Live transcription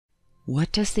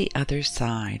What does the other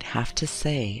side have to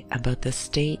say about the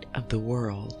state of the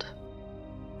world?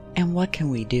 And what can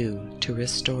we do to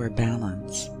restore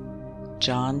balance?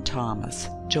 John Thomas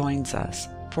joins us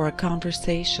for a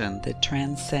conversation that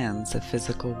transcends the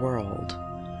physical world,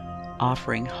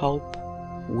 offering hope,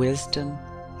 wisdom,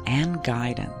 and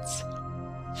guidance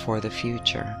for the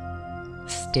future.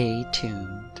 Stay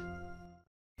tuned.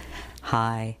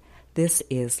 Hi, this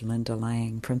is Linda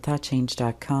Lang from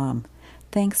ThoughtChange.com.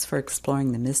 Thanks for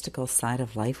exploring the mystical side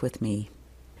of life with me.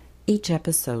 Each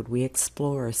episode we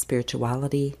explore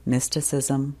spirituality,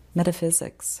 mysticism,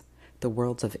 metaphysics, the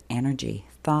worlds of energy,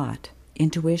 thought,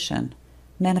 intuition,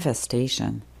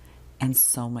 manifestation, and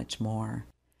so much more.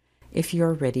 If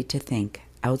you're ready to think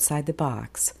outside the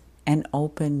box and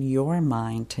open your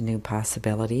mind to new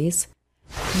possibilities,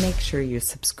 make sure you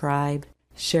subscribe,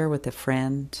 share with a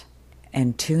friend,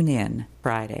 and tune in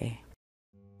Friday.